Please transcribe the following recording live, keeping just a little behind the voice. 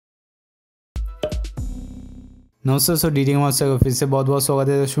नमस्ते दोस्तों, डीडी का फिर से बहुत बहुत स्वागत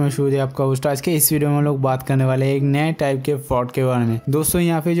है दोस्तों। मैं सूर्य आपका होस्ट। आज के इस वीडियो में हम लोग बात करने वाले हैं एक नए टाइप के फ्रॉड के बारे में। दोस्तों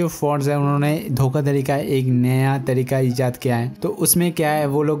यहाँ पे जो फ्रॉड्स है उन्होंने धोखाधड़ी का एक नया तरीका इजाद किया है। तो उसमें क्या है,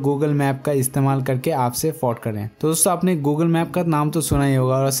 वो लोग गूगल मैप का इस्तेमाल करके आपसे फ्रॉड कर रहे हैं। तो दोस्तों आपने गूगल मैप का नाम तो सुना ही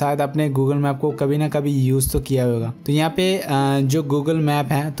होगा और शायद आपने गूगल मैप को कभी ना कभी यूज तो किया होगा। तो यहाँ पे जो गूगल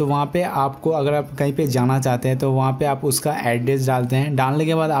मैप है तो वहाँ पे आपको अगर आप कहीं पे जाना चाहते हैं तो वहाँ पे आप उसका एड्रेस डालते हैं। डालने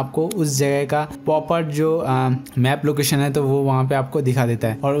के बाद आपको उस जगह का प्रॉपर जो मैप लोकेशन है तो वो वहाँ पे आपको दिखा देता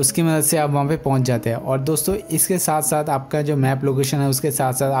है और उसकी मदद से आप वहाँ पे पहुँच जाते हैं। और दोस्तों इसके साथ साथ आपका जो मैप लोकेशन है उसके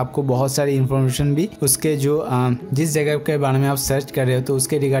साथ साथ आपको बहुत सारी इन्फॉर्मेशन भी उसके जो जिस जगह के बारे में आप सर्च कर रहे हो तो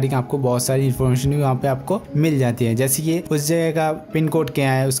उसके रिगार्डिंग आपको बहुत सारी इन्फॉर्मेशन भी वहाँ पे आपको मिल जाती है। जैसे कि उस जगह का पिन कोड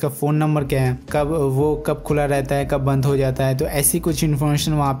क्या है, उसका फोन नंबर क्या है, कब खुला रहता है, कब बंद हो जाता है, तो ऐसी कुछ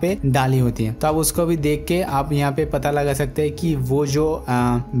इन्फॉर्मेशन वहाँ पे डाली होती है। तो आप उसको भी देख के आप यहाँ पे पता लगा सकते हैं कि वो जो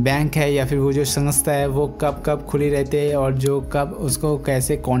बैंक है या फिर वो जो संस्था है वो कब कब खुली रहती है और जो कब उसको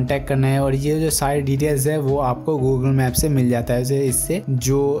कैसे कांटेक्ट करना है। और ये जो सारी डिटेल्स है वो आपको गूगल मैप से मिल जाता है। इससे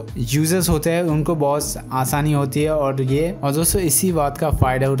जो यूजर्स होते हैं उनको बहुत आसानी होती है और दोस्तों इसी बात का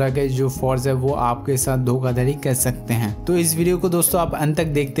फायदा उठा के जो फ्रॉड्स है वो आपके साथ धोखाधड़ी कर सकते हैं। तो इस वीडियो को दोस्तों आप अंत तक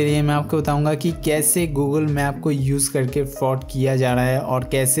देखते रहिए। मैं आपको बताऊंगा कि कैसे गूगल मैप को यूज करके फ्रॉड किया जा रहा है और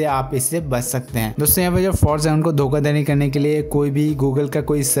कैसे आप इससे बच सकते हैं। दोस्तों यहाँ पे जो फ्रॉड्स है उनको धोखाधड़ी करने के लिए कोई भी गूगल का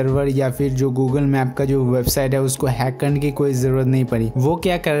कोई सर्वर या फिर जो गूगल मैप का जो वेबसाइट है उसको हैक करने की कोई जरूरत नहीं पड़ी। वो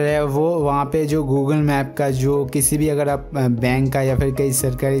क्या कर रहे हैं, वो वहाँ पे जो गूगल मैप का जो किसी भी अगर आप बैंक का या फिर कई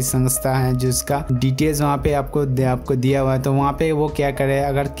सरकारी संस्था है जिसका डिटेल्स वहाँ पे आपको दिया हुआ है तो वहाँ पे वो क्या करे,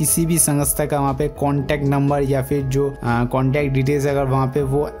 अगर किसी भी संस्था का वहाँ पे कॉन्टैक्ट नंबर या फिर जो कॉन्टैक्ट डिटेल्स अगर वहाँ पे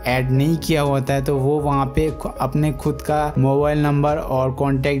वो ऐड नहीं किया होता है तो वो वहाँ पे अपने खुद का मोबाइल नंबर और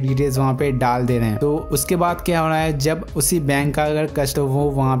कॉन्टैक्ट डिटेल्स वहाँ पे डाल दे रहे हैं। तो उसके बाद क्या हो रहा है, जब उसी बैंक का अगर कस्टमर वो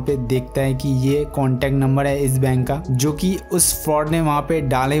वहाँ पे देखता है कि ये कॉन्टैक्ट नंबर है इस बैंक का जो कि उस फ्रॉड ने वहाँ पे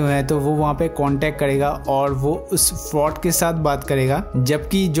डाले हुए हैं तो वो वहाँ पे कांटेक्ट करेगा और वो उस फ्रॉड के साथ बात करेगा।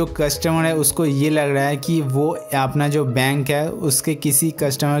 जबकि जो कस्टमर है उसको ये लग रहा है कि वो अपना जो बैंक है उसके किसी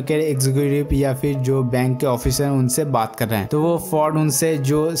कस्टमर केयर एग्जीक्यूटिव या फिर जो बैंक के ऑफिसर उनसे बात कर रहे हैं। तो वो फ्रॉड उनसे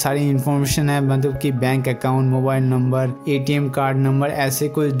जो सारी इंफॉर्मेशन है मतलब कि bank account, mobile number, ATM card number, ऐसे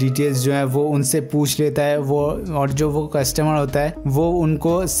कुछ डिटेल्स जो है वो उनसे पूछ लेता है वो। और जो वो कस्टमर होता है वो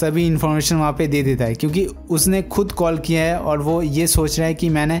उनको सभी इंफॉर्मेशन वहाँ पे दे देता है क्योंकि उसने खुद कॉल किया है और वो ये सोच रहा है कि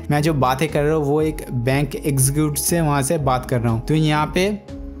मैं जो बातें कर रहा हूँ वो एक बैंक एग्जीक्यूटिव से वहाँ से बात कर रहा हूँ। तो यहाँ पे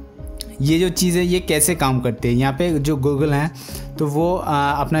ये जो चीज़ है ये कैसे काम करते हैं, यहाँ पे जो गूगल है तो वो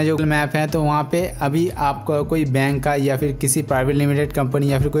अपना जो मैप है तो वहाँ पे अभी आपको कोई बैंक का या फिर किसी प्राइवेट लिमिटेड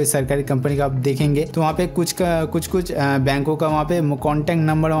कंपनी या फिर कोई सरकारी कंपनी का आप देखेंगे तो वहाँ पे कुछ बैंकों का वहाँ पे कॉन्टैक्ट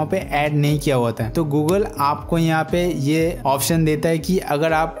नंबर वहाँ पे ऐड नहीं किया होता है। तो गूगल आपको यहाँ पे ये ऑप्शन देता है कि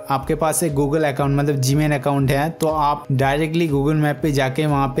अगर आपके पास एक गूगल अकाउंट मतलब जीमेल अकाउंट है तो आप डायरेक्टली गूगल मैप पे जाके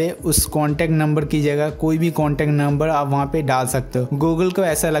वहाँ पे उस कॉन्टैक्ट नंबर की जगह कोई भी कॉन्टैक्ट नंबर आप वहाँ पे डाल सकते हो। गूगल को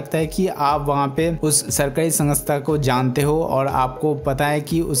ऐसा लगता है कि आप वहाँ पे उस सरकारी संस्था को जानते हो और आपको पता है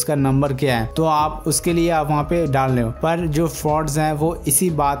कि उसका नंबर क्या है तो आप उसके लिए आप वहाँ पे डाल रहे हो। पर जो फ्रॉड्स हैं वो इसी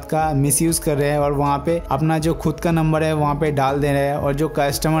बात का मिसयूज कर रहे हैं और वहाँ पे अपना जो खुद का नंबर है वहाँ पे डाल दे रहे हैं और जो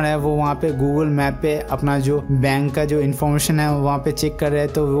कस्टमर है वो वहाँ पे गूगल मैप पे अपना जो बैंक का जो इन्फॉर्मेशन है वहाँ पे चेक कर रहे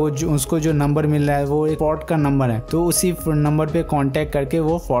हैं तो वो उसको जो नंबर मिल रहा है वो एक फ्रॉड का नंबर है। तो उसी नंबर पे कॉन्टेक्ट करके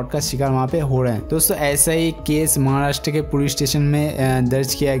वो फ्रॉड का शिकार वहाँ पे हो रहे हैं। दोस्तों ऐसा ही केस महाराष्ट्र के पुलिस स्टेशन में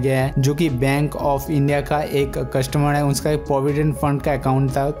दर्ज किया गया है जो कि बैंक ऑफ इंडिया का एक कस्टमर है, उसका एक प्रोविडेंट फंड का अकाउंट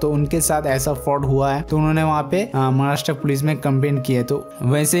था तो उनके साथ ऐसा फ्रॉड हुआ है तो उन्होंने वहाँ पे महाराष्ट्र पुलिस में कंप्लेंट की है। तो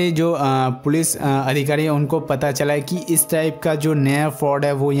वैसे जो पुलिस अधिकारी है उनको पता चला है कि इस टाइप का जो नया फ्रॉड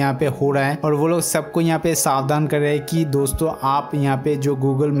है वो यहाँ पे हो रहा है और वो लोग सबको यहाँ पे सावधान कर रहे हैं कि दोस्तों आप यहाँ पे जो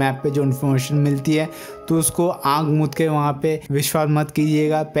गूगल मैप पे जो इन्फॉर्मेशन मिलती है तो उसको आंख मूंद के वहाँ पे विश्वास मत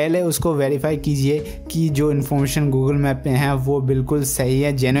कीजिएगा। पहले उसको वेरीफाई कीजिए कि जो इन्फॉर्मेशन गूगल मैप पे है वो बिल्कुल सही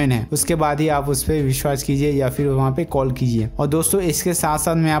है, जेन्युइन है, उसके बाद ही आप उस पर विश्वास कीजिए या फिर वहाँ पे कॉल कीजिए। और दोस्तों इसके साथ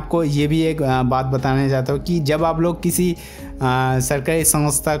साथ मैं आपको ये भी एक बात बताना चाहता हूँ कि जब आप लोग किसी सरकारी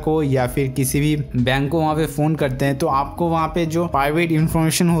संस्था को या फिर किसी भी बैंक को वहाँ पे फोन करते हैं तो आपको वहाँ पे जो प्राइवेट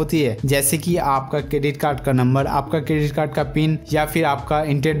इंफॉर्मेशन होती है जैसे कि आपका क्रेडिट कार्ड का नंबर, आपका क्रेडिट कार्ड का पिन या फिर आपका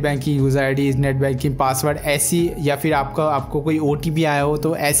internet banking user ID, net banking password ऐसी या फिर आपको कोई ओटीपी आया हो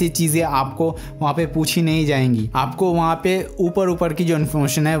तो ऐसी चीजें आपको वहाँ पे पूछी नहीं जाएंगी। आपको वहाँ पे ऊपर की जो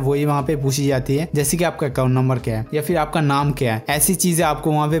इन्फॉर्मेशन है वही वहाँ पे पूछी जाती है जैसे कि आपका अकाउंट नंबर क्या है या फिर आपका नाम क्या है, ऐसी चीजें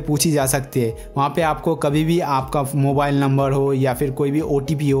आपको वहाँ पे पूछी जा सकती है। वहाँ पे आपको कभी भी आपका मोबाइल नंबर नंबर हो या फिर कोई भी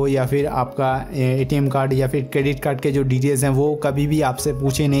OTP हो या फिर आपका ATM कार्ड या फिर क्रेडिट कार्ड के जो डिटेल्स हैं वो कभी भी आपसे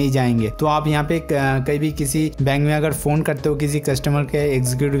पूछे नहीं जाएंगे। तो आप यहाँ पे कहीं भी किसी बैंक में अगर फोन करते हो किसी कस्टमर के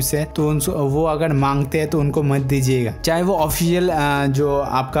एग्जीक्यूटिव से, तो वो अगर मांगते हैं तो उनको मत दीजिएगा, चाहे वो ऑफिशियल जो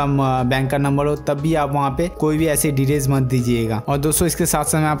आपका बैंक का नंबर हो, तब भी आप वहाँ पे कोई भी ऐसी डिटेल्स मत दीजिएगा। और दोस्तों इसके साथ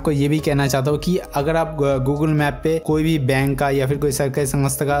साथ मैं आपको ये भी कहना चाहता हूँ कि अगर आप गूगल मैप पे कोई भी बैंक का या फिर कोई सरकारी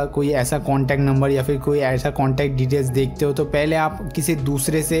संस्था का कोई ऐसा कॉन्टैक्ट नंबर या फिर कोई ऐसा कॉन्टैक्ट डिटेल्स देखते हो, तो पहले आप किसी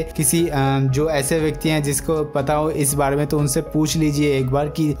दूसरे से, किसी जो ऐसे व्यक्ति हैं जिसको पता हो इस बारे में, तो उनसे पूछ लीजिए एक बार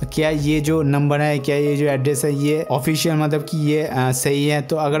कि क्या ये जो नंबर है, क्या ये जो एड्रेस है ये ऑफिशियल मतलब कि ये सही है।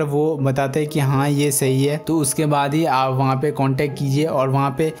 तो अगर वो बताते हैं कि हाँ ये सही है, तो उसके बाद ही आप वहाँ पे कांटेक्ट कीजिए। और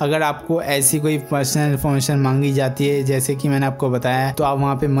वहाँ पे अगर आपको ऐसी कोई पर्सनल इन्फॉर्मेशन मांगी जाती है जैसे कि मैंने आपको बताया, तो आप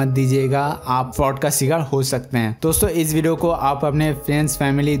वहाँ पे मत दीजिएगा, आप फ्रॉड का शिकार हो सकते हैं। दोस्तों इस वीडियो को आप अपने फ्रेंड्स,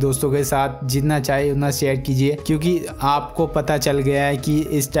 फैमिली, दोस्तों के साथ जितना चाहे उतना शेयर कीजिए, क्योंकि आपको पता चल गया है कि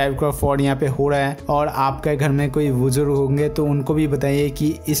इस टाइप का फ्रॉड यहाँ पे हो रहा है। और आपके घर में कोई बुजुर्ग होंगे तो उनको भी बताइए कि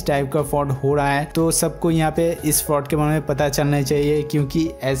इस टाइप का फ्रॉड हो रहा है। तो सबको यहाँ पे इस फ्रॉड के बारे में पता चलना चाहिए, क्योंकि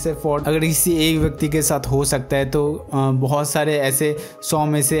ऐसे फ्रॉड अगर किसी एक व्यक्ति के साथ हो सकता है तो बहुत सारे ऐसे 100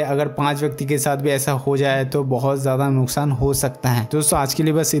 में से अगर 5 व्यक्ति के साथ भी ऐसा हो जाए तो बहुत ज्यादा नुकसान हो सकता है। दोस्तों आज के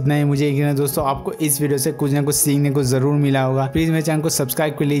लिए बस इतना ही। मुझे यकीन है दोस्तों आपको इस वीडियो से कुछ ना कुछ सीखने को जरूर मिला होगा। प्लीज मेरे चैनल को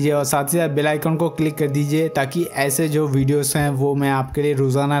सब्सक्राइब कर लीजिए और साथ ही साथ बेल आइकन को क्लिक कर दीजिए, ताकि ऐसे जो वीडियोस हैं वो मैं आपके लिए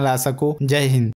रोजाना ला सकूं। जय हिंद।